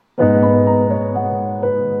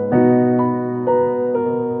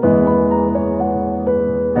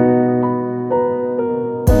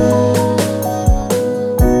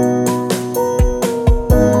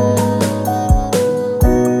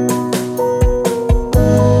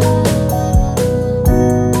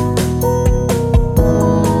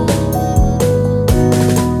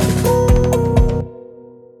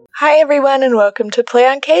everyone, and welcome to Play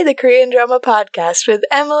on K, the Korean drama podcast with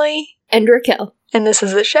Emily and Raquel. And this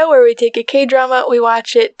is the show where we take a K-drama, we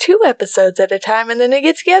watch it 2 episodes at a time, and then we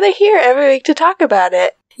get together here every week to talk about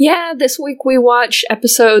it. Yeah, this week we watched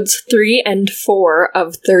episodes 3 and 4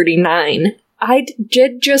 of 39. I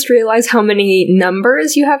did just realize how many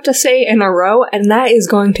numbers you have to say in a row, and that is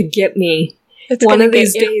going to get me. One of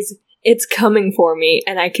these days, it's coming for me,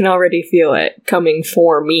 and I can already feel it coming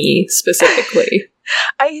for me, specifically.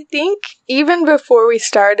 I think even before we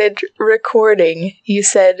started recording, you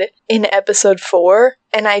said in episode 4,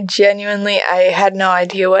 and I had no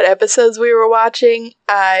idea what episodes we were watching.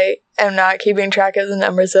 I am not keeping track of the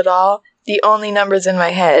numbers at all. The only numbers in my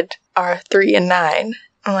head are 3 and 9.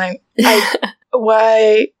 I'm like,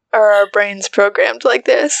 why are our brains programmed like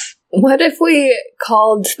this? What if we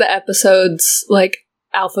called the episodes,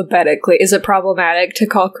 alphabetically? Is it problematic to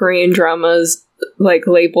call Korean dramas,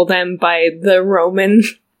 label them by the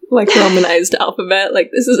Romanized alphabet?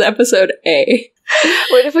 This is episode A.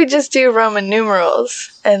 What if we just do Roman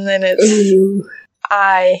numerals, and then it's Ooh.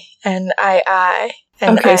 I, and I,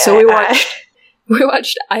 and okay, I, so we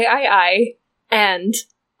watched I, and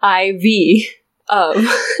IV of...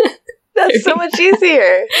 That's so much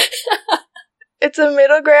easier. It's a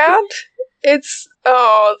middle ground. This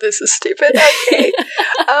is stupid. Okay.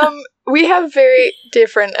 We have very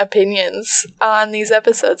different opinions on these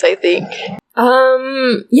episodes, I think.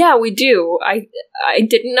 Yeah, we do. I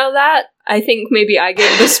didn't know that. I think maybe I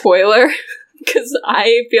gave the spoiler, because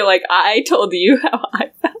I feel like I told you how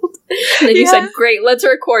I felt. And then you said, great, let's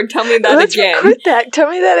record. Tell me that again. Let's record that. Tell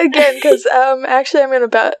me that again, because actually I'm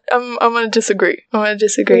gonna disagree.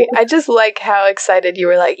 I just like how excited you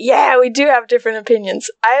were like, yeah, we do have different opinions.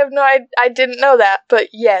 I didn't know that, but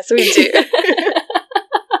yes, we do.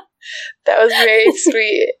 That was very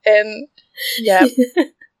sweet, and yeah,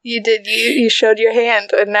 you did. You showed your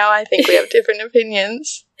hand, and now I think we have different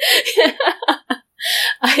opinions.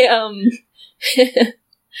 I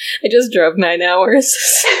just drove 9 hours.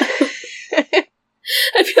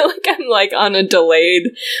 I feel like I'm on a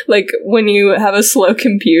delayed, when you have a slow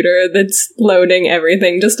computer that's loading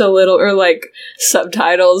everything just a little, or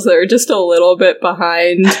subtitles that are just a little bit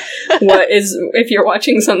behind what is, if you're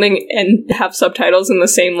watching something and have subtitles in the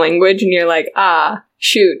same language and you're like,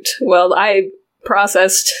 shoot, well, I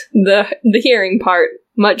processed the hearing part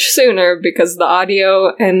much sooner because the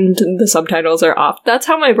audio and the subtitles are off. That's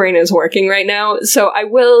how my brain is working right now. So I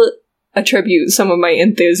will attribute some of my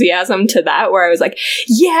enthusiasm to that, where I was like,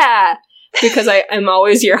 yeah, because I'm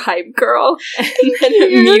always your hype girl. And then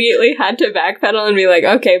immediately had to backpedal and be like,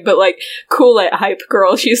 okay, but cool it, hype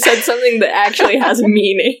girl. She said something that actually has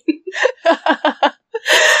meaning.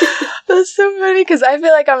 That's so funny, because I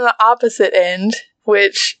feel like I'm the opposite end,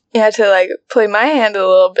 which you had to play my hand a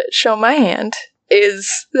little bit, show my hand.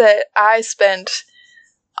 Is that I spent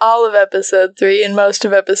all of episode 3 and most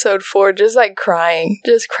of episode 4 just crying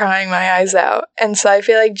my eyes out. And so I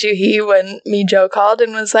feel like Joohee, when Mi-jo called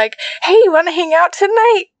and was like, hey, you want to hang out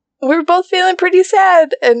tonight? We're both feeling pretty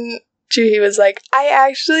sad. And Joohee was like, I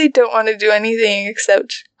actually don't want to do anything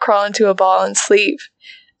except crawl into a ball and sleep.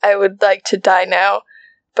 I would like to die now,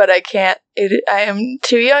 but I can't. I am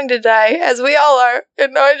too young to die, as we all are.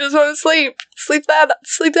 And now I just want to sleep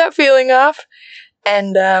that feeling off.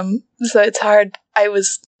 And so it's hard. I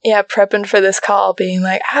was prepping for this call, being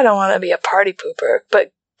like, I don't want to be a party pooper,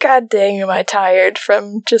 but god dang am I tired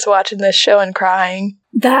from just watching this show and crying.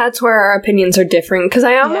 That's where our opinions are different, because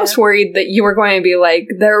I almost worried that you were going to be like,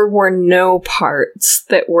 there were no parts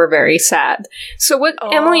that were very sad. So what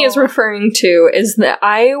Emily is referring to is that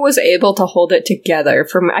I was able to hold it together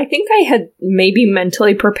I think I had maybe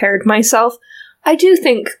mentally prepared myself. I do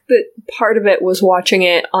think that part of it was watching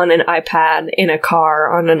it on an iPad in a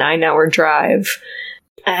car on a 9-hour drive,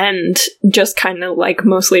 and just kind of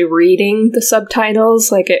mostly reading the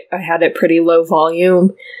subtitles. I had it pretty low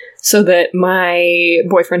volume so that my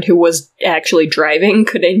boyfriend, who was actually driving,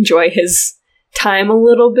 could enjoy his time a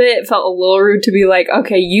little bit. It felt a little rude to be like,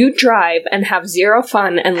 okay, you drive and have zero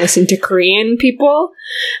fun and listen to Korean people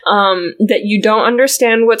that you don't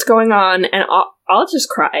understand what's going on, and I'll just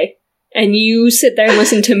cry. And you sit there and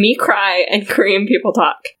listen to me cry and Korean people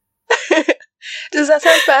talk. Does that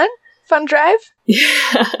sound fun? Fun drive?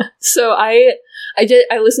 Yeah. So I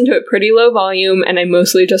listened to it pretty low volume, and I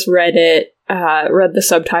mostly just read the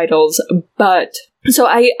subtitles. But so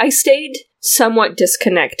I stayed somewhat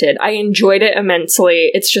disconnected. I enjoyed it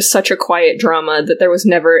immensely. It's just such a quiet drama that there was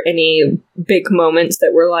never any big moments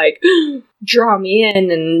that were draw me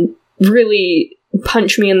in and really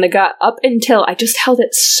punch me in the gut, up until I just held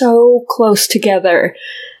it so close together.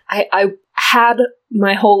 I had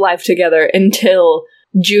my whole life together until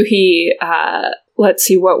Juhi, let's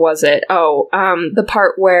see, what was it? Oh, the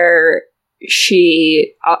part where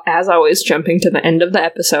she, as always, jumping to the end of the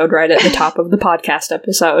episode, right at the top of the podcast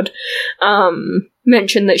episode,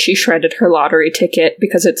 mentioned that she shredded her lottery ticket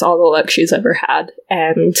because it's all the luck she's ever had.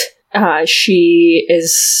 And she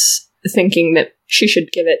is thinking that she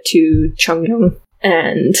should give it to Changyoung,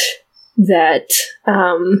 and that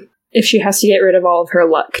if she has to get rid of all of her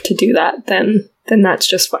luck to do that, then that's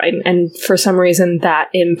just fine. And for some reason, that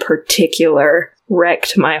in particular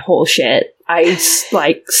wrecked my whole shit. I,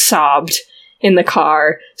 sobbed in the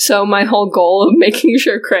car. So my whole goal of making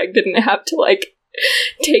sure Craig didn't have to,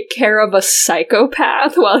 take care of a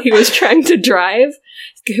psychopath while he was trying to drive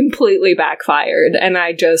completely backfired. And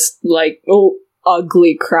I just,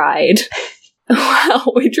 ugly cried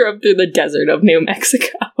while we drove through the desert of New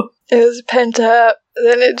Mexico. It was pent up.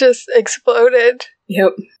 Then it just exploded.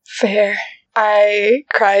 Yep. Fair. I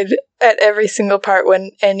cried at every single part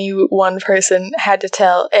when any one person had to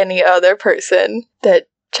tell any other person that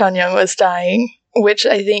Changyoung was dying, which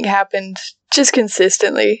I think happened just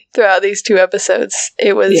consistently throughout these 2 episodes.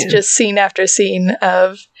 It was just scene after scene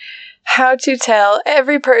of how to tell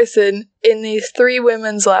every person in these 3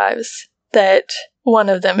 women's lives that one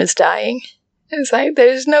of them is dying. It's like,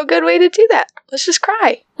 there's no good way to do that. Let's just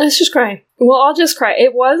cry. Let's just cry. Well, I'll just cry.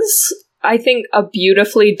 It was, I think, a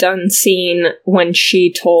beautifully done scene when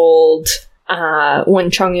she told, when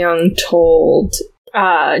Changyoung told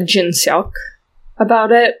Jin Seok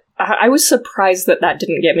about it. I was surprised that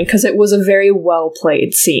didn't get me, because it was a very well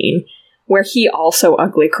played scene where he also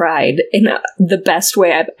ugly cried in the best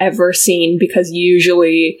way I've ever seen, because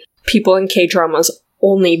usually people in K-dramas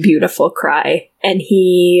only beautiful cry, and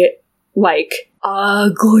he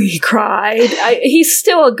ugly cried. He's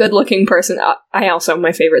still a good looking person. I also,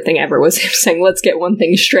 my favorite thing ever was him saying, let's get one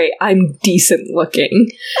thing straight, I'm decent looking.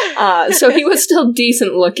 So he was still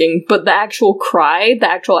decent looking, but the actual cry, the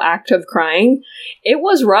actual act of crying, it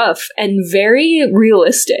was rough and very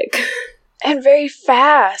realistic. And very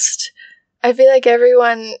fast. I feel like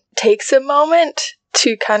everyone takes a moment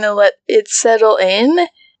to kind of let it settle in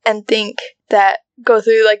and go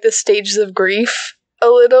through the stages of grief a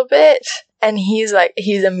little bit. And he's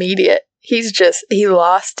immediate. He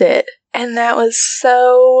lost it. And that was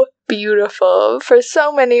so beautiful for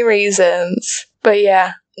so many reasons. But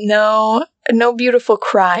yeah, no beautiful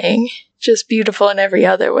crying. Just beautiful in every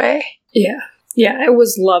other way. Yeah. Yeah, it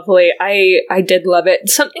was lovely. I did love it.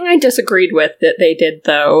 Something I disagreed with that they did,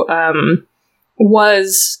 though,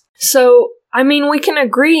 was... So, I mean, we can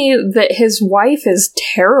agree that his wife is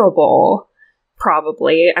terrible.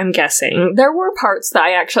 Probably, I'm guessing. There were parts that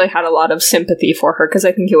I actually had a lot of sympathy for her, because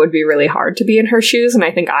I think it would be really hard to be in her shoes, and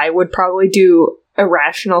I think I would probably do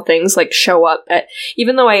irrational things like show up at...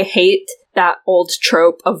 Even though I hate that old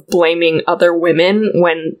trope of blaming other women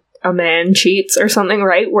when a man cheats or something,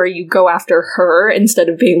 right? Where you go after her instead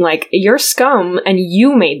of being like, you're scum and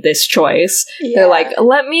you made this choice. Yeah. They're like,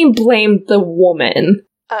 let me blame the woman.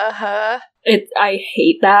 Uh-huh. I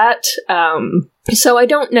hate that. So I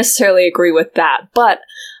don't necessarily agree with that, but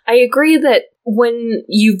I agree that when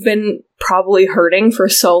you've been probably hurting for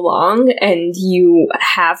so long and you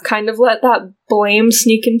have kind of let that blame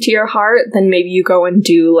sneak into your heart, then maybe you go and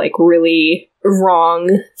do really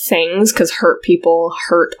wrong things, because hurt people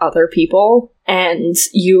hurt other people, and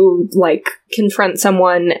you confront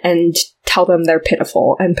someone and tell them they're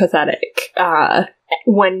pitiful and pathetic,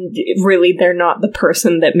 when really they're not the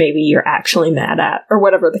person that maybe you're actually mad at, or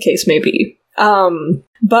whatever the case may be.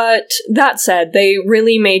 But that said, they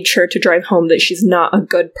really made sure to drive home that she's not a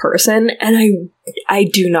good person, and I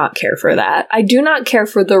do not care for that. I do not care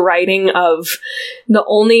for the writing of the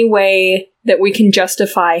only way that we can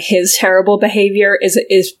justify his terrible behavior is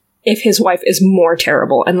if his wife is more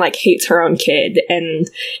terrible and hates her own kid, and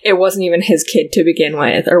it wasn't even his kid to begin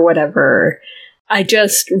with, or whatever. I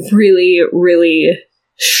just really, really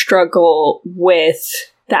struggle with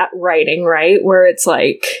that writing, right? Where it's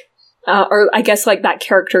or I guess that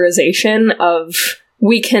characterization of,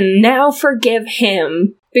 we can now forgive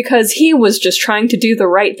him because he was just trying to do the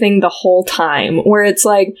right thing the whole time. Where it's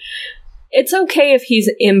it's okay if he's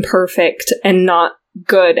imperfect and not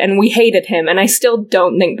good, and we hated him, and I still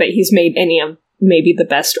don't think that he's made any of maybe the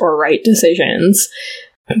best or right decisions.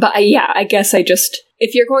 But I guess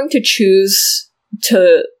if you're going to choose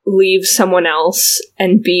to leave someone else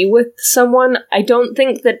and be with someone, I don't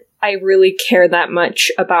think that I really care that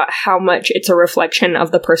much about how much it's a reflection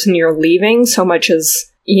of the person you're leaving, so much as,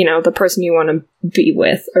 the person you want to be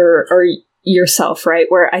with, or yourself, right?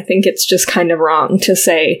 Where I think it's just kind of wrong to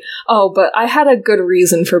say, oh, but I had a good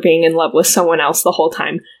reason for being in love with someone else the whole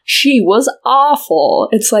time. She was awful.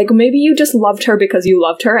 It's like, maybe you just loved her because you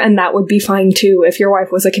loved her, and that would be fine too. If your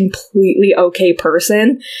wife was a completely okay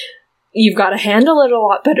person, you've got to handle it a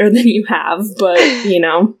lot better than you have, but,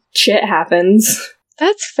 shit happens.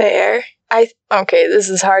 That's fair. Okay, this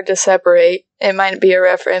is hard to separate. It might be a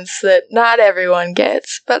reference that not everyone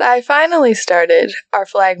gets, but I finally started Our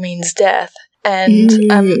Flag Means Death,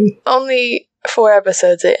 and I'm only 4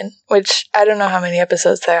 episodes in, which I don't know how many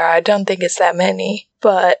episodes there are. I don't think it's that many,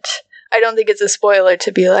 but I don't think it's a spoiler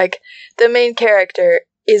to be like, the main character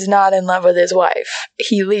is not in love with his wife.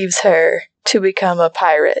 He leaves her to become a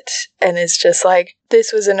pirate, and it's just like,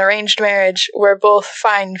 this was an arranged marriage. We're both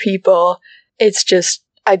fine people. It's just,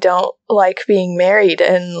 I don't like being married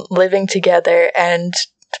and living together and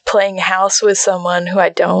playing house with someone who I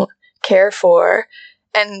don't care for.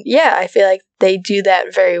 And yeah, I feel like they do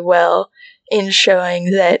that very well in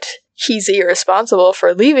showing that he's irresponsible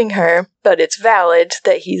for leaving her, but it's valid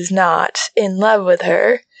that he's not in love with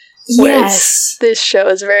her. Yes. Whereas this show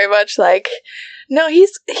is very much like, no,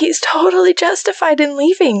 he's totally justified in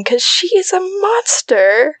leaving because she is a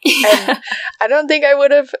monster. And I don't think I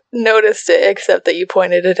would have noticed it except that you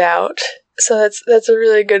pointed it out. So that's a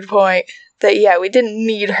really good point. That, yeah, we didn't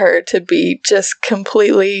need her to be just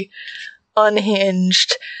completely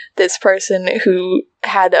unhinged. This person who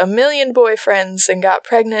had a million boyfriends and got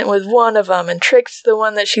pregnant with one of them and tricked the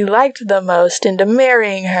one that she liked the most into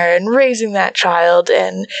marrying her and raising that child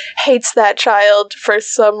and hates that child for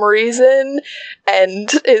some reason and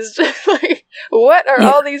is just like, what are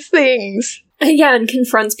all these things? Yeah, and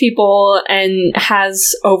confronts people and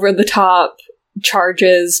has over-the-top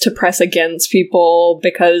charges to press against people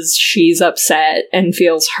because she's upset and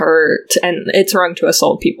feels hurt, and it's wrong to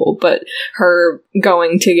assault people, but her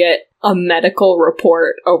going to get a medical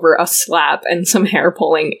report over a slap and some hair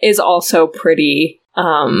pulling is also pretty,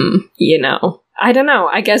 I don't know.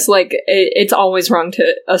 I guess, it's always wrong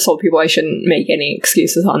to assault people. I shouldn't make any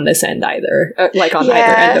excuses on this end either, on either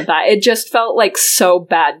end of that. It just felt like so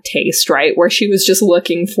bad taste, right? Where she was just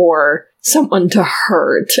looking for someone to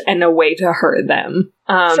hurt and a way to hurt them.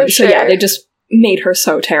 For sure. So yeah, they just made her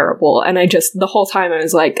so terrible. And the whole time I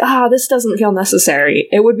was like, this doesn't feel necessary.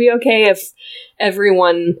 It would be okay if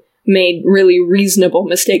everyone made really reasonable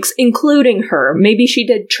mistakes, including her. Maybe she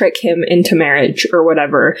did trick him into marriage or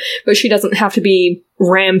whatever, but she doesn't have to be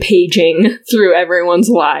rampaging through everyone's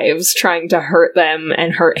lives, trying to hurt them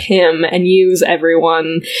and hurt him and use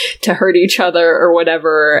everyone to hurt each other or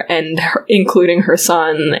whatever, and including her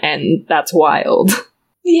son, and that's wild.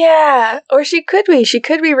 Yeah, or she could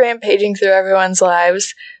be rampaging through everyone's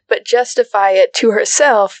lives, but justify it to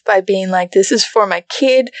herself by being like, this is for my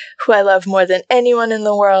kid, who I love more than anyone in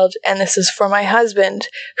the world, and this is for my husband,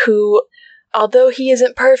 who, although he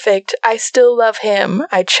isn't perfect, I still love him.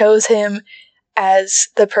 I chose him as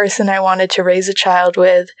the person I wanted to raise a child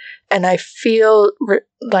with, and I feel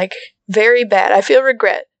very bad. I feel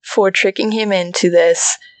regret for tricking him into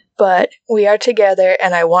this, but we are together,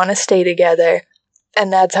 and I want to stay together.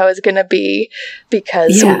 And that's how it's gonna be,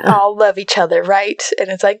 because we all love each other, right? And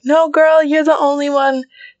it's like, no, girl, you're the only one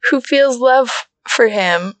who feels love for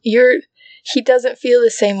him. He doesn't feel the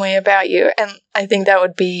same way about you. And I think that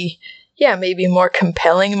would be, maybe more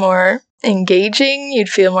compelling, more engaging. You'd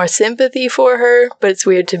feel more sympathy for her. But it's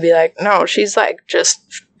weird to be like, no, she's just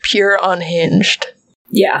pure unhinged.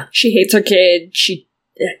 Yeah, she hates her kid. She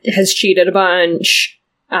has cheated a bunch.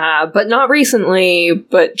 But not recently,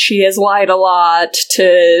 but she has lied a lot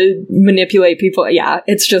to manipulate people. Yeah,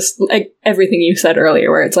 it's just like everything you said earlier,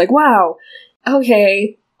 where it's like, wow,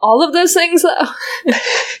 okay, all of those things, though.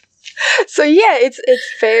 So yeah, it's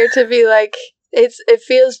fair to be like, it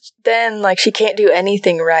feels then like she can't do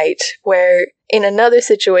anything right, where in another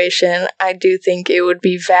situation, I do think it would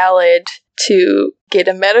be valid to get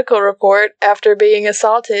a medical report after being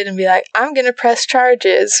assaulted and be like, I'm going to press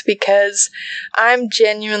charges because I'm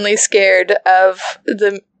genuinely scared of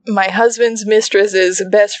my husband's mistress's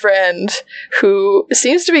best friend who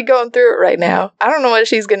seems to be going through it right now. I don't know what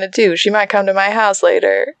she's going to do. She might come to my house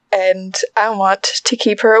later, and I want to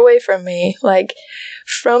keep her away from me.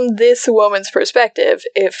 From this woman's perspective,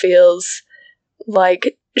 it feels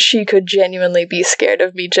like she could genuinely be scared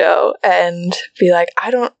of me, Joe, and be like, I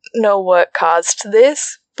don't know what caused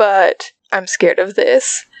this, but I'm scared of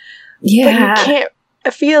this. Yeah. But you can't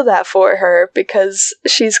feel that for her because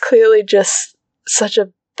she's clearly just such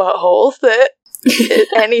a butthole that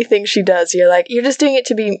anything she does, you're like, you're just doing it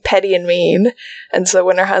to be petty and mean. And so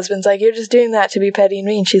when her husband's like, you're just doing that to be petty and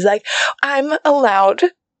mean, she's like, I'm allowed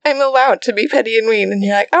to be petty and mean. And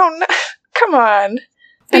you're like, oh no, Come on. Be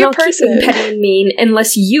and a I'll person. keep being petty and mean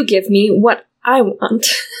unless you give me what I want.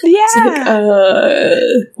 Yeah.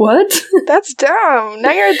 It's like, what? That's dumb.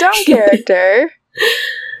 Now you're a dumb character.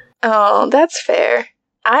 Oh, that's fair.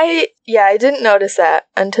 I didn't notice that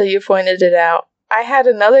until you pointed it out. I had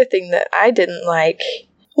another thing that I didn't like,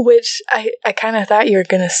 which I kind of thought you were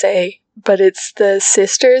going to say, but it's the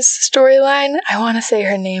sister's storyline. I want to say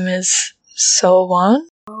her name is So-won.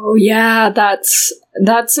 Oh, yeah, that's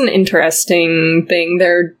an interesting thing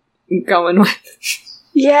they're going with.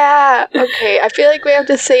 Yeah, okay. I feel like we have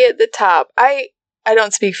to say at the top. I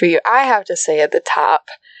don't speak for you. I have to say at the top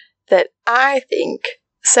that I think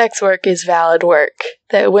sex work is valid work.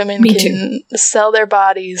 That women can sell their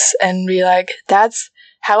bodies and be like, that's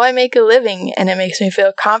how I make a living, and it makes me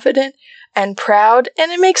feel confident and proud,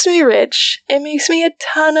 and it makes me rich. It makes me a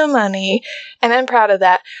ton of money, and I'm proud of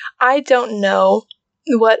that. I don't know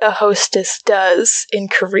what a hostess does in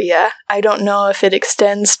Korea. I don't know if it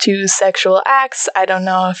extends to sexual acts. I don't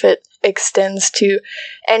know if it extends to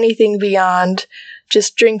anything beyond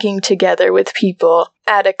just drinking together with people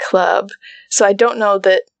at a club. So I don't know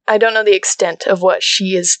the extent of what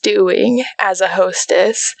she is doing as a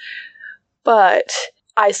hostess, but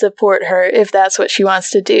I support her if that's what she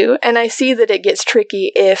wants to do. And I see that it gets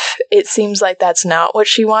tricky if it seems like that's not what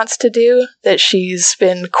she wants to do, that she's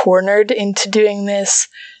been cornered into doing this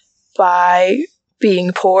by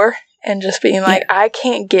being poor and just being like, I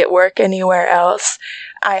can't get work anywhere else.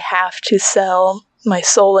 I have to sell my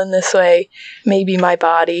soul in this way, maybe my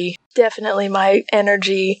body, definitely my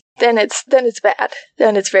energy. Then it's bad.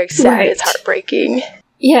 Then it's very sad. Right. It's heartbreaking.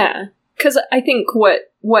 Yeah. Because I think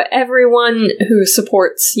what everyone who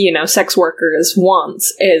supports, sex workers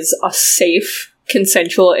wants is a safe,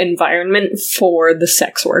 consensual environment for the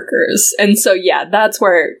sex workers. And so, that's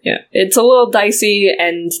where it's a little dicey,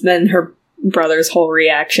 and then her brother's whole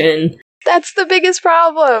reaction. That's the biggest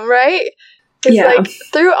problem, right? It's like,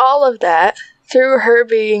 through all of that, through her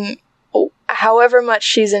being however much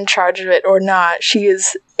she's in charge of it or not, she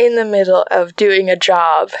is in the middle of doing a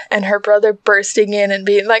job, and her brother bursting in and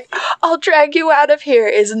being like, I'll drag you out of here,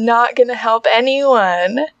 is not gonna help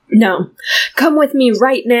anyone. No. Come with me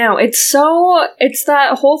right now. It's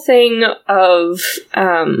that whole thing of,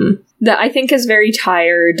 that I think is very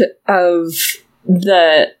tired of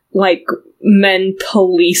the, men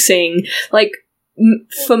policing,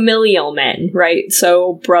 familial men, right?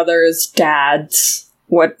 So brothers, dads,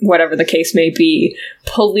 whatever the case may be,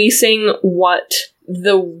 policing what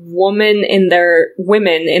the women in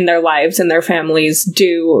their lives and their families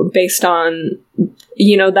do based on,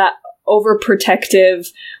 that overprotective,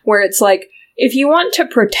 where it's like, if you want to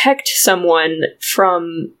protect someone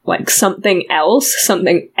from something else,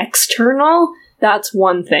 something external, that's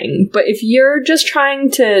one thing. But if you're just trying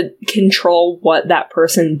to control what that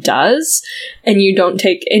person does, and you don't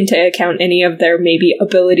take into account any of their maybe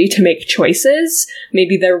ability to make choices,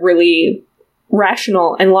 maybe they're really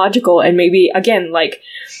rational and logical, and maybe, again,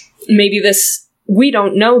 maybe this, we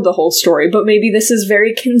don't know the whole story, but maybe this is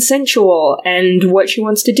very consensual and what she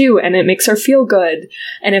wants to do, and it makes her feel good.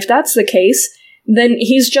 And if that's the case, then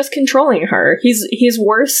he's just controlling her. He's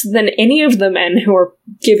worse than any of the men who are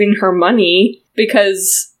giving her money,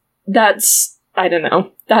 because that's, I don't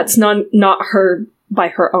know, that's not her by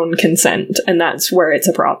her own consent, and that's where it's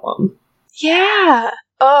a problem. Yeah.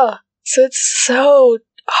 Oh, so it's so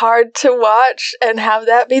hard to watch and have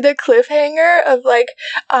that be the cliffhanger of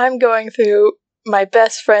I'm going through my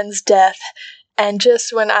best friend's death, and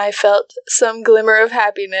just when I felt some glimmer of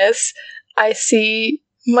happiness, I see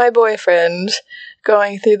my boyfriend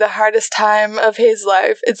going through the hardest time of his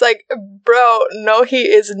life. It's like, bro, no, he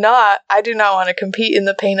is not. I do not want to compete in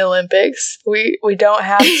the Pain Olympics. We don't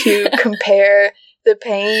have to compare the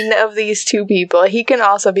pain of these two people. He can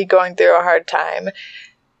also be going through a hard time,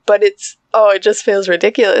 but it just feels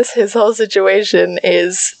ridiculous. His whole situation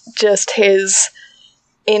is just his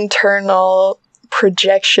internal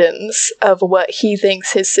projections of what he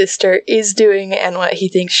thinks his sister is doing and what he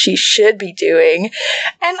thinks she should be doing.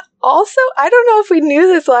 And also, I don't know if we knew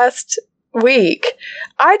this last week,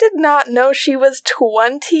 I did not know she was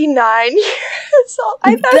 29 years old.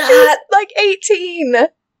 I thought she was 18.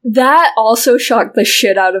 That also shocked the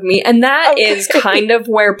shit out of me. And that is kind of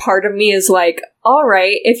where part of me is like, all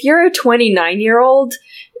right, if you're a 29-year-old,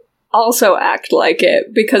 also act like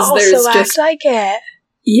it, because there's just... act like it.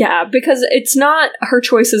 Yeah, because it's not her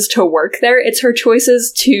choices to work there, it's her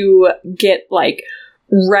choices to get,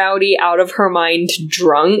 rowdy out of her mind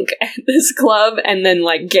drunk at this club and then,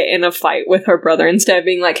 get in a fight with her brother instead of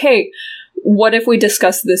being like, hey, what if we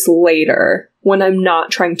discuss this later when I'm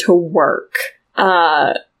not trying to work?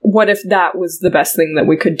 what if that was the best thing that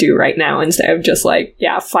we could do right now instead of just like,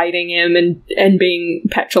 yeah, fighting him and being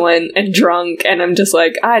petulant and drunk? And I'm just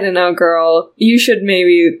like, I don't know, girl, you should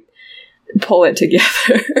maybe pull it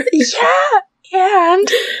together. Yeah,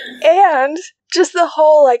 and just the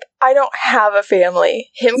whole, like, I don't have a family.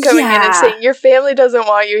 Him coming in and saying, your family doesn't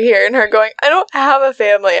want you here. And her going, I don't have a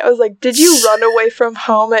family. I was like, did you run away from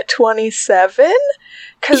home at 27?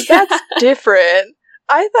 Because that's different.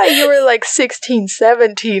 I thought you were like 16,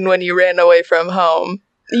 17 when you ran away from home.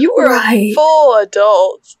 You were a full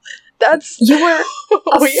adult. You were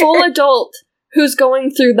a full adult who's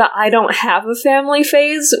going through the I don't have a family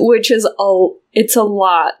phase, which is it's a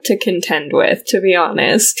lot to contend with, to be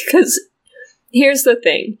honest. Because here's the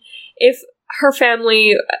thing. If her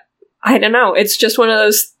family, I don't know, it's just one of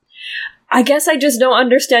those, I guess I just don't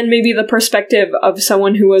understand maybe the perspective of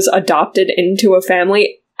someone who was adopted into a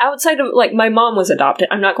family. Outside of, like, my mom was adopted.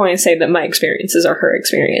 I'm not going to say that my experiences are her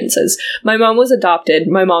experiences. My mom was adopted.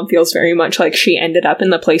 My mom feels very much like she ended up in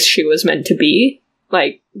the place she was meant to be.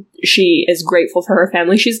 Like, she is grateful for her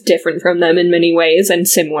family. She's different from them in many ways and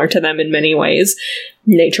similar to them in many ways.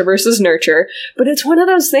 Nature versus nurture. But it's one of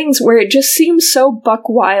those things where it just seems so buck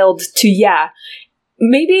wild to,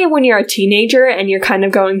 maybe when you're a teenager and you're kind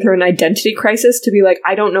of going through an identity crisis to be like,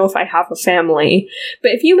 I don't know if I have a family.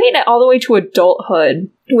 But if you made it all the way to adulthood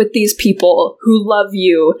with these people who love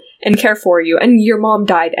you and care for you, and your mom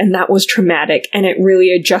died and that was traumatic and it really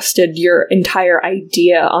adjusted your entire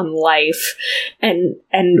idea on life and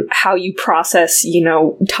how you process,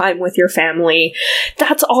 time with your family,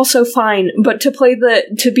 that's also fine. But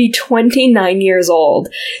to be 29 years old,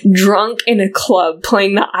 drunk in a club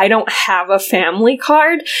playing the I don't have a family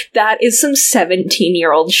card, that is some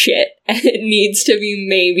 17-year-old shit. And it needs to be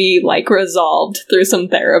maybe like resolved through some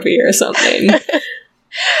therapy or something.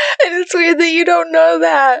 And it's weird that you don't know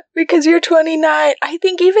that because you're 29. I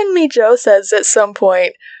think even me, Joe, says at some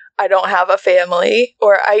point, I don't have a family,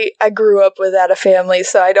 or I grew up without a family,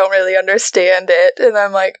 so I don't really understand it. And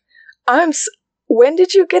I'm like, when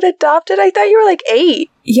did you get adopted? I thought you were like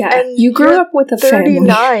 8. Yeah, and you grew up with a 39.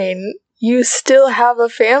 family. You still have a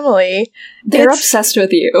family. They're obsessed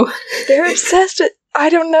with you. They're obsessed with... I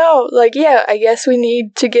don't know. Like, yeah, I guess we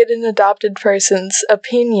need to get an adopted person's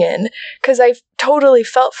opinion. Because I totally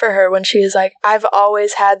felt for her when she was like, I've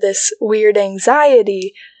always had this weird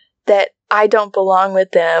anxiety that I don't belong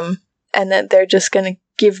with them and that they're just going to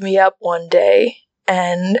give me up one day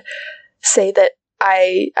and say that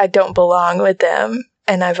I don't belong with them.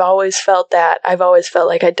 And I've always felt that. I've always felt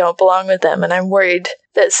like I don't belong with them. And I'm worried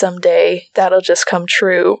that someday that'll just come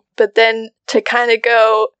true. But then to kind of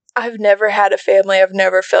go... I've never had a family, I've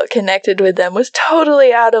never felt connected with them, was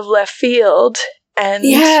totally out of left field. And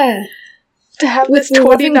to have with this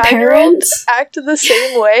 29-year-old act the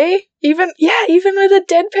same way, even with a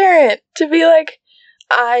dead parent, to be like,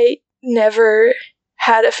 I never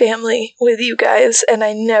had a family with you guys, and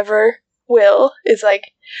I never will, is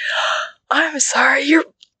like, I'm sorry,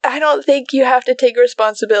 I don't think you have to take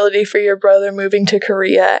responsibility for your brother moving to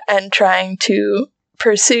Korea and trying to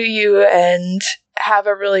pursue you and have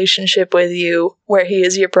a relationship with you where he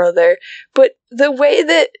is your brother. But the way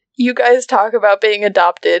that you guys talk about being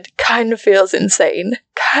adopted kind of feels insane.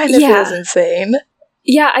 Feels insane.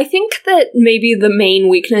 Yeah, I think that maybe the main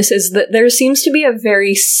weakness is that there seems to be a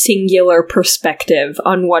very singular perspective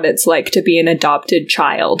on what it's like to be an adopted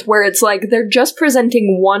child, where it's like they're just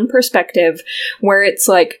presenting one perspective, where it's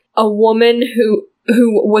like a woman who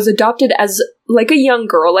was adopted as like a young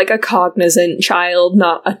girl, like a cognizant child,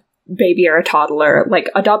 not a baby or a toddler, like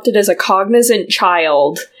adopted as a cognizant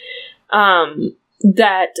child,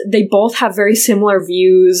 that they both have very similar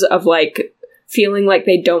views of like feeling like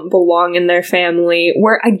they don't belong in their family,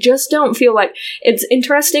 where I just don't feel like it's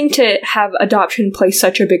interesting to have adoption play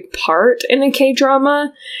such a big part in a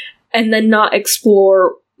K-drama and then not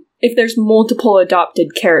explore, if there's multiple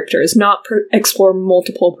adopted characters, not explore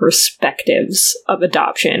multiple perspectives of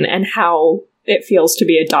adoption and how it feels to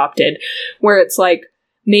be adopted, where it's like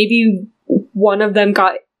maybe one of them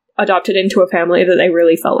got adopted into a family that they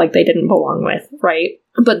really felt like they didn't belong with, right?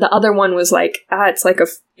 But the other one was like, it's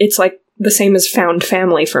like the same as found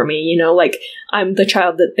family for me, like I'm the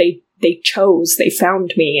child that they chose, they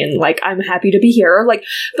found me, and like I'm happy to be here. Like,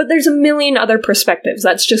 but there's a million other perspectives.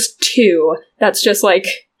 That's just 2. That's just like,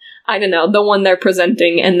 I don't know, the one they're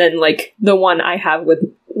presenting, and then like the one I have with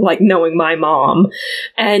like knowing my mom.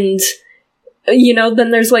 And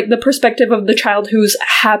then there's like the perspective of the child who's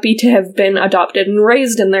happy to have been adopted and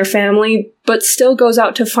raised in their family, but still goes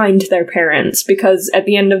out to find their parents, because at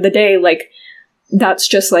the end of the day, like, that's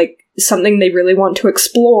just like something they really want to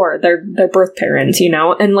explore, their birth parents,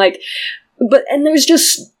 and like, and there's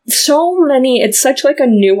just so many, it's such like a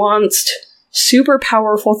nuanced, super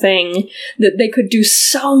powerful thing that they could do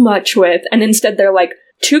so much with, and instead they're like,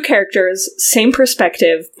 two characters, same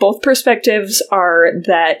perspective. Both perspectives are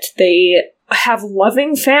that they have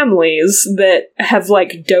loving families that have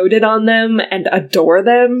like doted on them and adore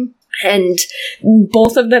them, and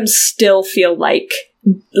both of them still feel like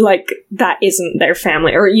that isn't their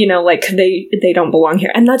family, or like they don't belong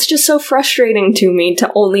here. And that's just so frustrating to me,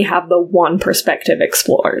 to only have the one perspective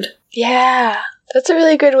explored. Yeah, that's a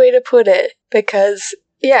really good way to put it, because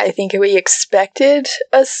I think we expected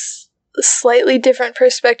a slightly different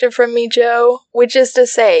perspective from Mijo, which is to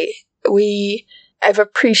say, I've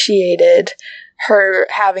appreciated her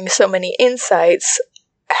having so many insights,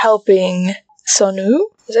 helping Sonu,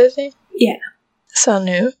 is that his name? Yeah.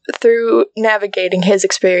 Sonu, through navigating his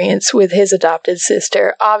experience with his adopted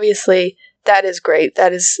sister. Obviously, that is great.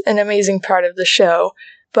 That is an amazing part of the show.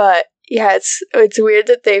 But yeah, it's weird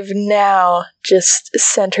that they've now just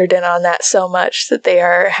centered in on that so much, that they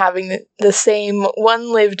are having the same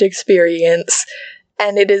one lived experience,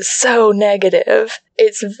 and it is so negative.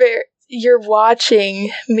 You're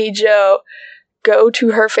watching Mijo go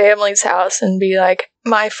to her family's house and be like,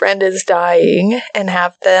 my friend is dying, and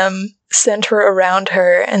have them center around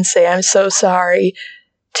her and say, I'm so sorry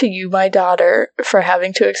to you, my daughter, for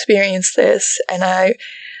having to experience this, and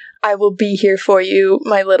I will be here for you,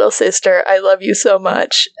 my little sister. I love you so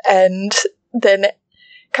much. And then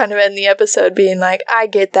kind of end the episode being like, I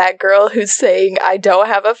get that girl who's saying I don't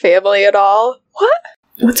have a family at all. What?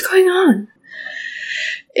 What's going on?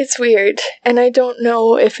 It's weird. And I don't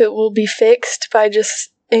know if it will be fixed by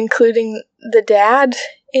just including the dad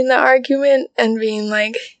in the argument and being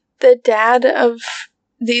like, the dad of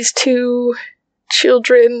these two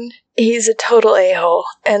children, he's a total a-hole.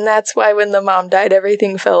 And that's why when the mom died,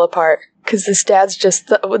 everything fell apart. Because this dad's just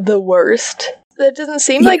the worst. That doesn't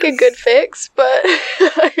seem like a good fix, but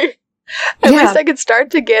at least I could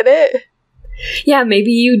start to get it. Yeah,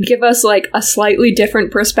 maybe you'd give us like a slightly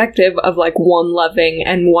different perspective of like one loving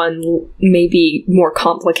and one maybe more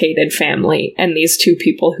complicated family, and these two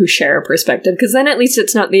people who share a perspective. Because then at least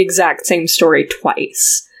it's not the exact same story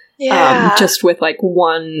twice. Yeah. Just with like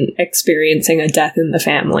one experiencing a death in the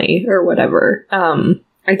family or whatever.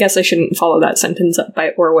 I guess I shouldn't follow that sentence up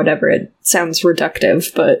by or whatever. It sounds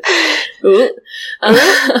reductive, but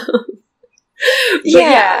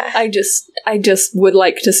yeah, I just would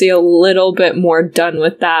like to see a little bit more done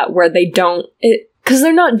with that, where they don't, because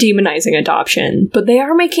they're not demonizing adoption, but they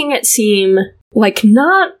are making it seem like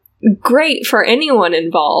not great for anyone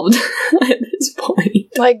involved at this point.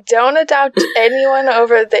 Like, don't adopt anyone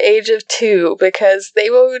over the age of 2, because they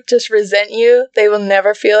will just resent you. They will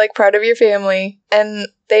never feel like part of your family, and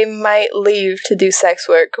they might leave to do sex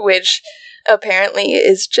work, which apparently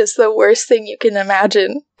is just the worst thing you can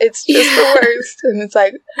imagine. It's just the worst. And it's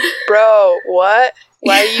like, bro, what?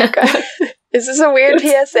 Why are you guys... Is this a weird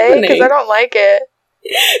PSA? Because I don't like it.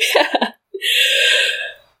 Yeah.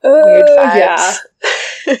 Weird vibes.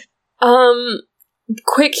 Yeah.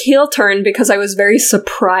 Quick heel turn, because I was very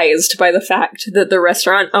surprised by the fact that the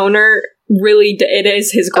restaurant owner it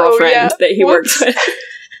is his girlfriend that he works with.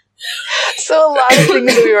 So a lot of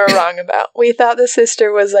things we were wrong about. We thought the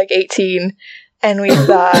sister was like 18, and we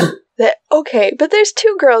thought that, okay, but there's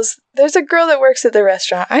 2 girls. There's a girl that works at the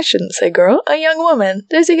restaurant. I shouldn't say girl, a young woman.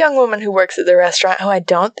 There's a young woman who works at the restaurant who I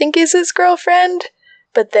don't think is his girlfriend,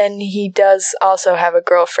 but then he does also have a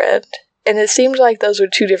girlfriend. And it seemed like those were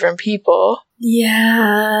 2 different people.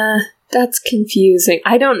 Yeah, that's confusing.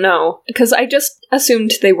 I don't know, because I just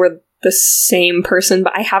assumed they were the same person,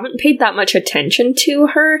 but I haven't paid that much attention to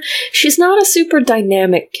her. She's not a super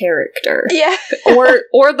dynamic character. Yeah.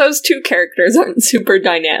 or those 2 characters aren't super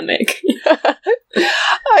dynamic.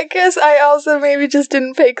 I guess I also maybe just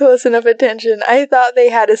didn't pay close enough attention. I thought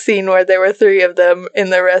they had a scene where there were 3 of them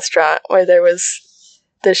in the restaurant, where there was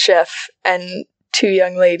the chef and 2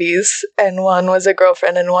 young ladies, and one was a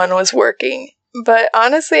girlfriend and one was working. But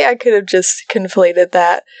honestly, I could have just conflated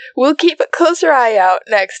that. We'll keep a closer eye out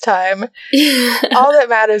next time. All that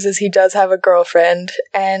matters is he does have a girlfriend,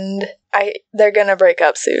 and they're gonna break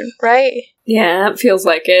up soon, right? Yeah, it feels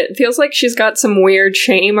like it. It feels like she's got some weird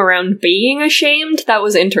shame around being ashamed. That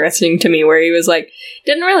was interesting to me, where he was like,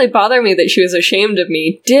 didn't really bother me that she was ashamed of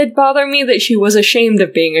me. Did bother me that she was ashamed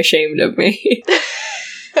of being ashamed of me.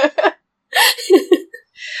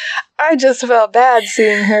 I just felt bad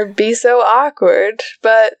seeing her be so awkward,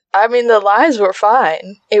 but I mean, the lies were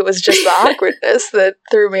fine. It was just the awkwardness that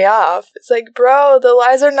threw me off. It's like, bro, the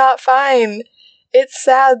lies are not fine. It's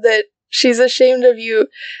sad that she's ashamed of you.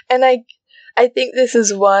 And I think this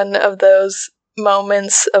is one of those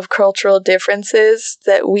moments of cultural differences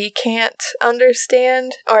that we can't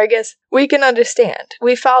understand, or I guess we can understand.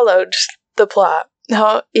 We followed the plot.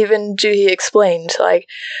 How even Juhi explained, like,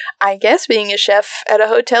 I guess being a chef at a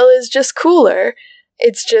hotel is just cooler.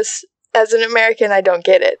 It's just, as an American, I don't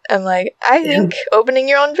get it. I'm like, I think opening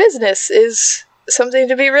your own business is something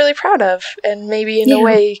to be really proud of, and maybe in a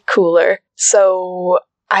way cooler. So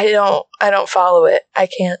I don't follow it. I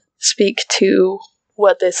can't speak to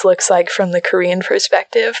what this looks like from the Korean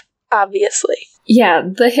perspective, obviously. Yeah,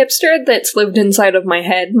 the hipster that's lived inside of my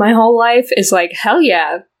head my whole life is like, hell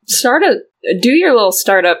yeah, do your little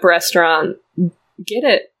startup restaurant. Get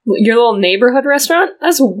it. Your little neighborhood restaurant?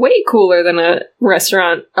 That's way cooler than a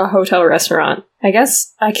hotel restaurant. I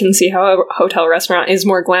guess I can see how a hotel restaurant is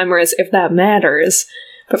more glamorous if that matters.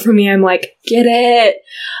 But for me, I'm like, get it.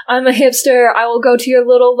 I'm a hipster. I will go to your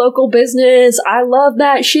little local business. I love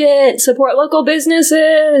that shit. Support local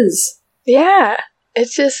businesses. Yeah.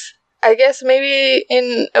 It's just, I guess maybe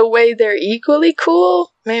in a way they're equally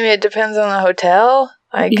cool. Maybe it depends on the hotel.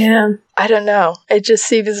 Like, I don't know. It just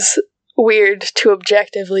seems weird to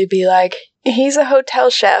objectively be like, he's a hotel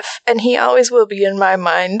chef, and he always will be in my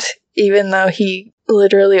mind, even though he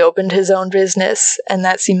literally opened his own business, and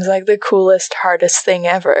that seems like the coolest, hardest thing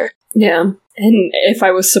ever. Yeah. And if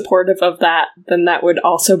I was supportive of that, then that would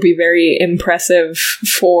also be very impressive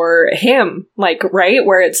for him. Like, right?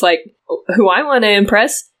 Where it's like, who I want to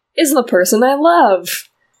impress is the person I love.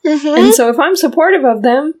 Mm-hmm. And so if I'm supportive of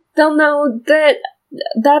them, they'll know that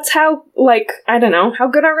that's how, like, I don't know, how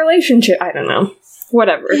good our relationship, I don't know.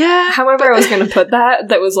 Whatever. Yeah. However I was going to put that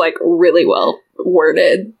was, like, really well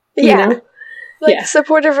worded. You know? Like,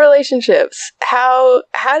 supportive relationships. How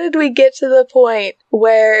did we get to the point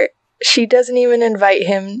where she doesn't even invite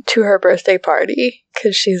him to her birthday party?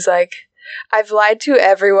 Because she's like, I've lied to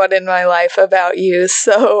everyone in my life about you,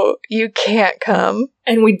 so you can't come.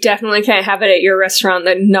 And we definitely can't have it at your restaurant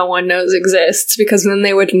that no one knows exists, because then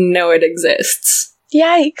they would know it exists.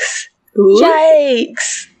 Yikes. Ooh.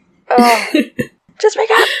 Yikes. Oh. Just wake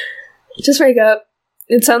up. Just wake up.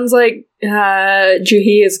 It sounds like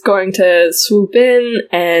Juhi is going to swoop in,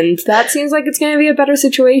 and that seems like it's going to be a better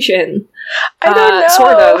situation. I don't know.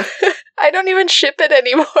 Sort of. I don't even ship it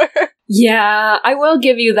anymore. Yeah, I will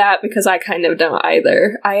give you that, because I kind of don't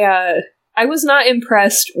either. I was not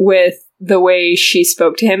impressed with the way she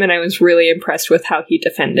spoke to him, and I was really impressed with how he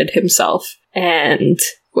defended himself, and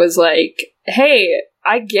was like, hey,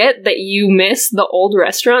 I get that you miss the old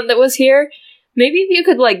restaurant that was here. Maybe if you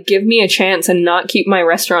could, like, give me a chance and not keep my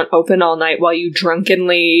restaurant open all night while you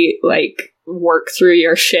drunkenly, like, work through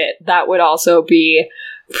your shit, that would also be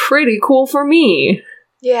pretty cool for me.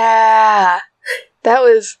 Yeah. That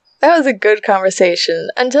was a good conversation.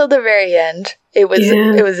 Until the very end, it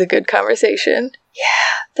was a good conversation.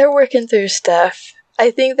 Yeah, they're working through stuff.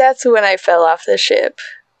 I think that's when I fell off the ship,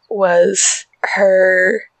 was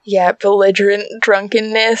her, belligerent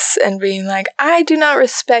drunkenness and being like, I do not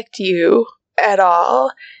respect you at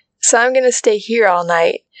all, so I'm gonna stay here all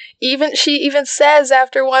night. She even says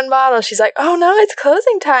after one bottle, she's like, oh no, it's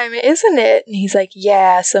closing time, isn't it? And he's like,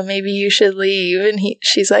 yeah, so maybe you should leave. And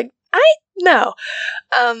she's like, no.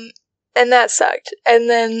 And that sucked. And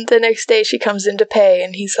then the next day she comes in to pay,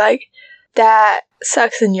 and he's like, that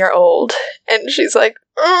sucks and you're old. And she's like,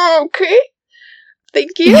 oh, okay,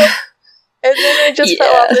 thank you. And then it just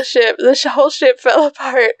fell off the ship. The whole ship fell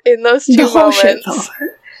apart in those two moments.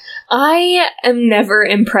 I am never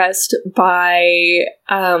impressed by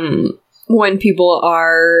when people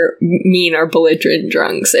are mean or belligerent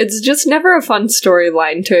drunks. It's just never a fun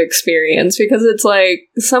storyline to experience, because it's like,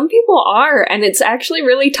 some people are, and it's actually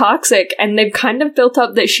really toxic, and they've kind of built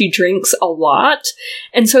up that she drinks a lot,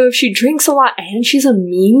 and so if she drinks a lot and she's a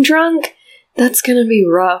mean drunk, that's gonna be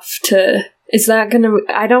rough to... Is that gonna...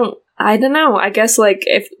 I don't know. I guess, like,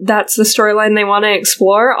 if that's the storyline they want to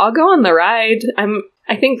explore, I'll go on the ride.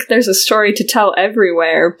 I think there's a story to tell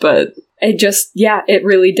everywhere, but it just, it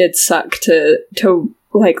really did suck to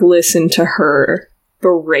like, listen to her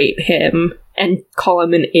berate him and call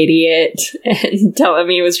him an idiot and tell him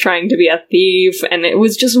he was trying to be a thief, and it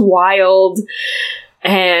was just wild.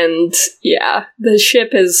 And, the ship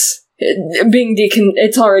is being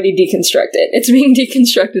it's already deconstructed. It's being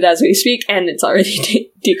deconstructed as we speak, and it's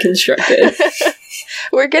already deconstructed.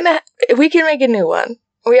 We can make a new one.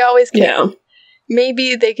 We always can. Yeah.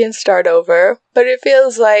 Maybe they can start over, but it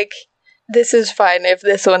feels like this is fine if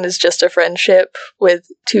this one is just a friendship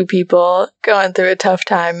with two people going through a tough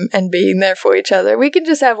time and being there for each other. We can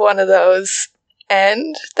just have one of those,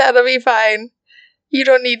 and that'll be fine. You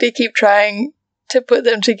don't need to keep trying to put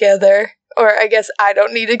them together, or I guess I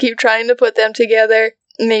don't need to keep trying to put them together.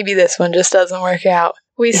 maybe this one just doesn't work out.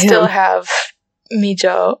 We still have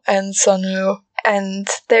Mijo and Sonu, and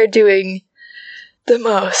they're doing the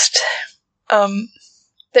most.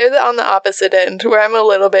 They're on the opposite end, where I'm a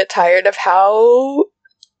little bit tired of how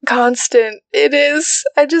constant it is.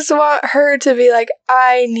 I just want her to be like,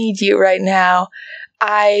 I need you right now.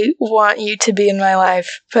 I want you to be in my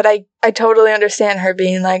life. But I totally understand her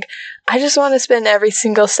being like, I just want to spend every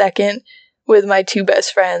single second with my two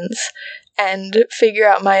best friends and figure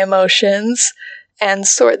out my emotions and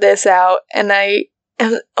sort this out. And I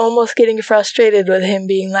am almost getting frustrated with him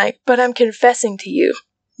being like, but I'm confessing to you.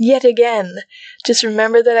 Yet again, just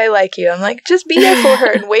remember that I like you. I'm like, just be there for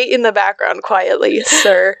her and wait in the background quietly,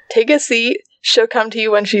 sir. Take a seat. She'll come to you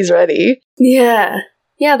when she's ready. Yeah.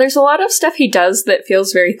 Yeah, there's a lot of stuff he does that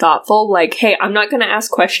feels very thoughtful. Like, hey, I'm not going to ask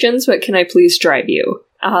questions, but can I please drive you?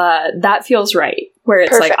 That feels right. Where it's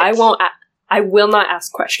Perfect. Like, I will not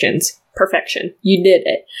ask questions. Perfection. You did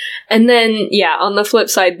it. And then, yeah, on the flip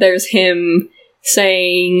side, there's him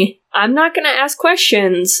saying, I'm not going to ask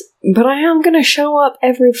questions, but I am going to show up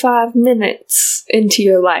every 5 minutes into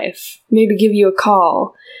your life. Maybe give you a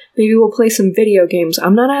call. Maybe we'll play some video games.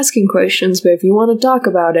 I'm not asking questions, but if you want to talk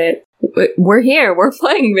about it, we're here. We're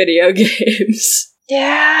playing video games.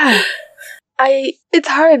 Yeah. It's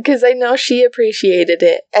hard because I know she appreciated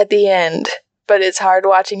it at the end, but it's hard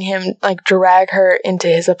watching him like drag her into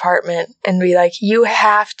his apartment and be like, you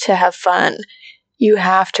have to have fun. You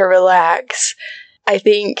have to relax. I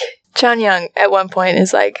think Chanyoung at one point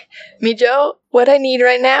is like, Mijo, what I need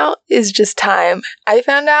right now is just time. I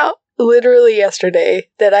found out literally yesterday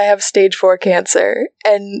that I have stage 4 cancer,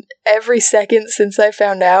 and every second since I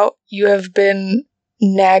found out, you have been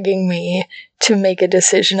nagging me to make a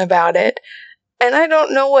decision about it. And I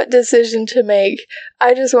don't know what decision to make.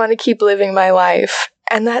 I just want to keep living my life.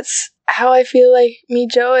 And that's how I feel like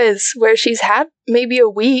Mijo is, where she's had maybe a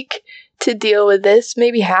week to deal with this,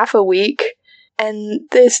 maybe half a week. And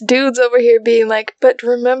this dude's over here being like, but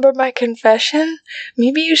remember my confession?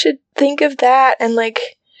 Maybe you should think of that and like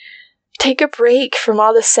take a break from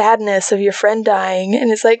all the sadness of your friend dying.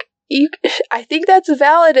 And it's like, I think that's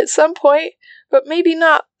valid at some point, but maybe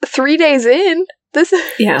not 3 days in.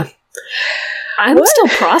 Yeah. I'm still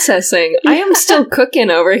processing. I am still cooking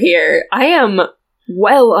over here. I am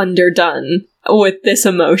well underdone with this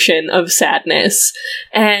emotion of sadness.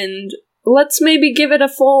 And let's maybe give it a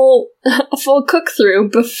full cook through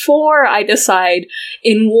before I decide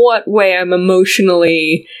in what way I'm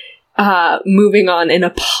emotionally moving on in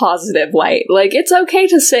a positive light. Like, it's okay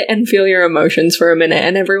to sit and feel your emotions for a minute,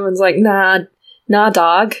 and everyone's like, nah,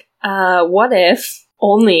 dog. What if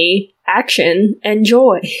only action and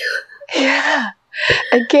joy? Yeah.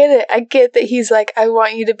 I get it. I get that he's like, I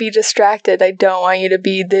want you to be distracted. I don't want you to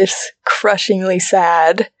be this crushingly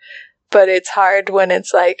sad. But it's hard when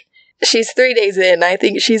it's like, she's 3 days in. I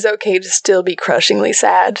think she's okay to still be crushingly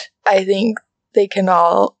sad. I think they can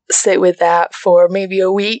all sit with that for maybe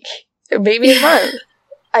a week, maybe a month.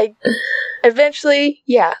 Eventually,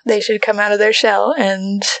 yeah, they should come out of their shell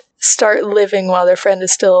and start living while their friend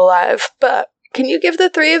is still alive. But can you give the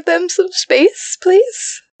 3 of them some space,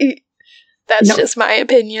 please? That's just my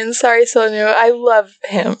opinion. Sorry, Sonu. I love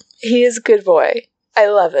him. He is a good boy. I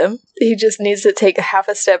love him. He just needs to take a half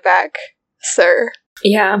a step back, sir.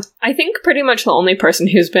 Yeah, I think pretty much the only person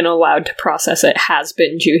who's been allowed to process it has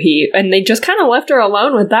been Juhi, and they just kind of left her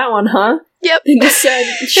alone with that one, huh? Yep. They just said,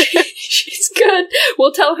 she's good,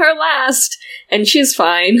 we'll tell her last, and she's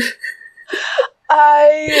fine.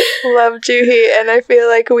 I love Juhi, and I feel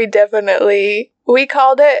like we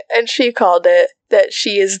called it, and she called it, that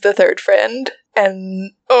she is the third friend,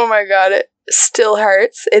 and oh my god, it still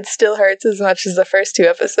hurts. It still hurts as much as the first 2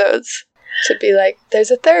 episodes to be like,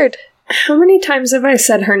 there's a third. How many times have I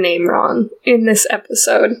said her name wrong in this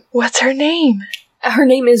episode? What's her name? Her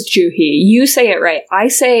name is Juhi. You say it right. I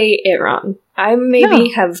say it wrong. I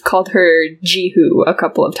have called her Jihu a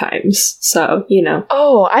couple of times, so, you know.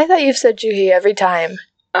 Oh, I thought you've said Juhi every time.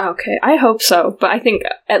 Okay, I hope so, but I think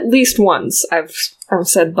at least once I've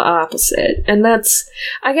said the opposite, and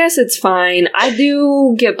I guess it's fine. I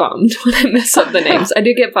do get bummed when I mess up the names. I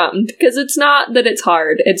do get bummed, because it's not that it's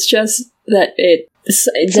hard, it's just that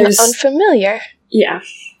there's unfamiliar. Yeah.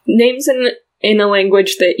 Names in a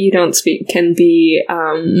language that you don't speak can be,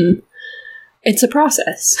 it's a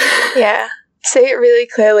process. Yeah. Say it really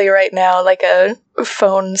clearly right now, like a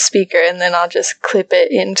phone speaker, and then I'll just clip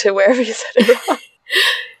it into wherever you said it wrong.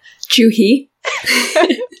 Juhi.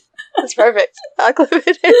 That's perfect. I'll clip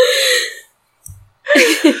it in.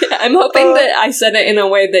 I'm hoping that I said it in a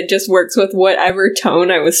way that just works with whatever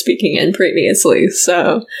tone I was speaking in previously,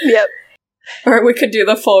 so. Yep. Or we could do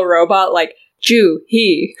the full robot, like,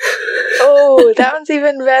 Ju-hee. Oh, that one's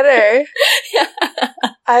even better.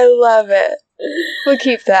 I love it. We'll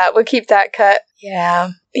keep that cut.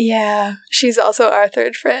 Yeah. She's also our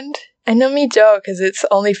third friend. I know me Joe because it's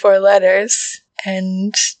only 4 letters,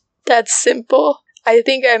 and that's simple. I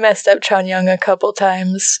think I messed up Chonyoung a couple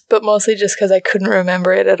times, but mostly just because I couldn't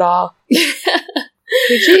remember it at all.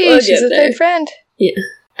 She's a third friend. Yeah.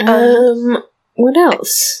 What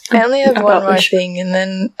else? I only have one more thing, and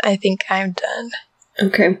then I think I'm done.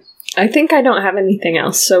 Okay. I think I don't have anything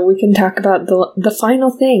else, so we can talk about the final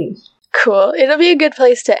thing. Cool. It'll be a good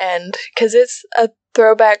place to end, because it's a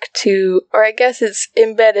throwback to, or I guess it's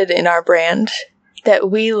embedded in our brand, that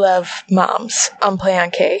we love moms on Play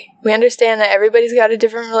on K. We understand that everybody's got a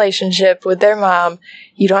different relationship with their mom.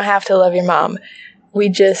 You don't have to love your mom. We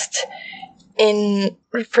just, in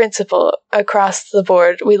principle, across the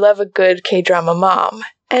board, we love a good K-drama mom.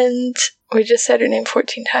 And we just said her name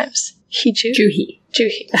 14 times. Ju-hee.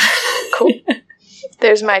 Cool.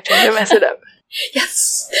 There's my turn to mess it up.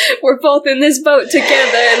 Yes! We're both in this boat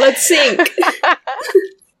together. Let's sink!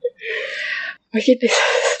 We can do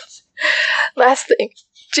this. Last thing.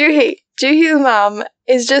 Ju-hee. Ju-hee's mom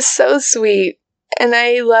is just so sweet. And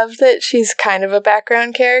I love that she's kind of a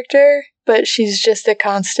background character, but she's just a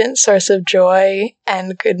constant source of joy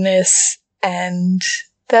and goodness. And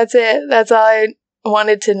that's it. That's all I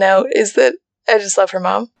wanted to note, is that I just love her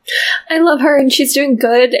mom. I love her, and she's doing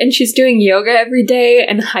good, and she's doing yoga every day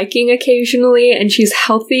and hiking occasionally, and she's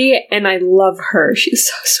healthy, and I love her. She's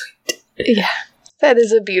so sweet. Yeah, that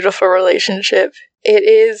is a beautiful relationship. It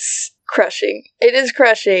is crushing. It is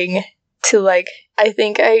crushing to, like, I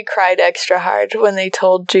think I cried extra hard when they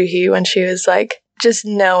told Ju-hee when she was like, just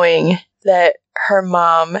knowing that her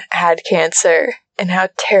mom had cancer and how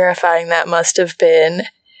terrifying that must have been.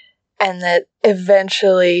 And that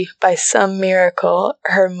eventually, by some miracle,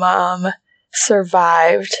 her mom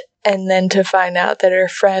survived. And then to find out that her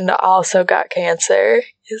friend also got cancer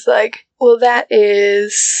is like, well, that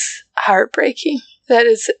is heartbreaking. That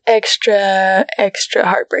is extra, extra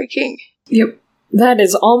heartbreaking. Yep. That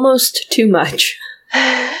is almost too much.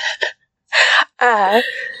 I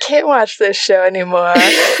can't watch this show anymore.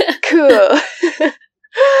 Cool.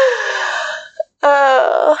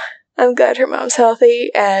 Oh, I'm glad her mom's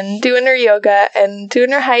healthy and doing her yoga and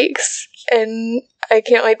doing her hikes, and I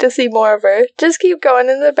can't wait to see more of her. Just keep going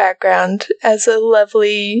in the background as a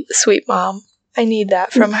lovely, sweet mom. I need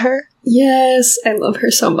that from her. Yes, I love her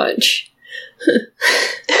so much.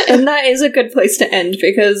 And that is a good place to end,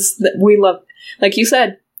 because we love, like you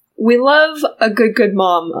said, we love a good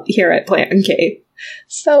mom here at Play on K.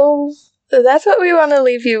 So that's what we want to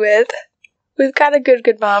leave you with. We've got a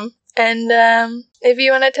good mom. And if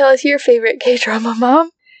you want to tell us your favorite K-drama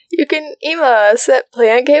mom, you can email us at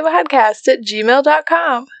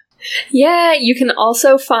playonkpodcast@gmail.com. Yeah, you can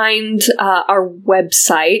also find our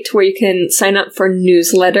website where you can sign up for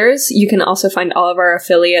newsletters. You can also find all of our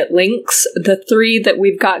affiliate links. The 3 that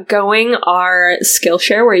we've got going are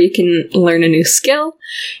Skillshare, where you can learn a new skill.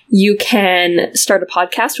 You can start a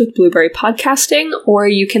podcast with Blueberry Podcasting, or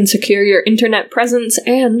you can secure your internet presence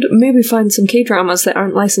and maybe find some K-dramas that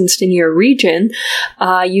aren't licensed in your region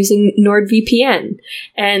using NordVPN.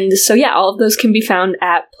 And so yeah, all of those can be found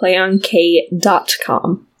at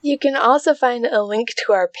playonk.com. You can also find a link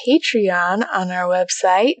to our Patreon on our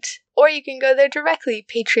website, or you can go there directly.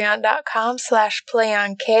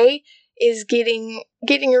 Patreon.com/playonk is getting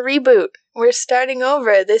a reboot. We're starting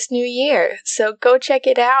over this new year, so go check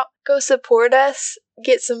it out. Go support us,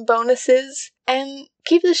 get some bonuses, and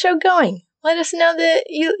keep the show going. Let us know that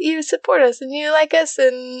you support us and you like us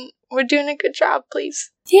and we're doing a good job, please.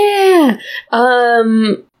 Yeah.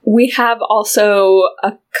 We have also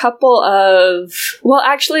a couple of... Well,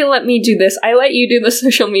 actually, let me do this. I let you do the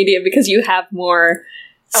social media because you have more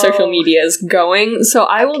social medias going. So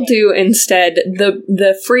I will do instead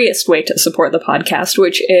the freest way to support the podcast,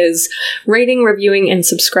 which is rating, reviewing, and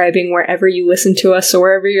subscribing wherever you listen to us. So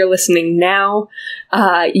wherever you're listening now,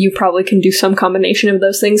 you probably can do some combination of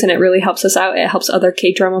those things, and it really helps us out. It helps other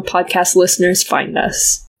K-drama podcast listeners find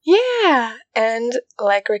us. Yeah, and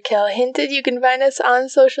like Raquel hinted, you can find us on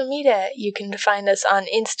social media. You can find us on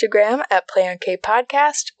Instagram at PlayOnK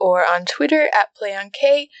or on Twitter at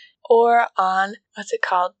PlayOnK, or on,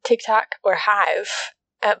 TikTok or Hive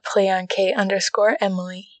at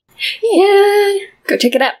PlayOnK_Emily. Yeah, go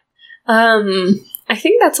check it out. I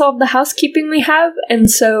think that's all of the housekeeping we have, and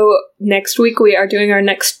so next week we are doing our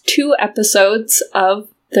next 2 episodes of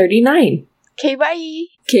 39. Okay, bye!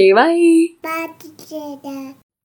 Okay, bye!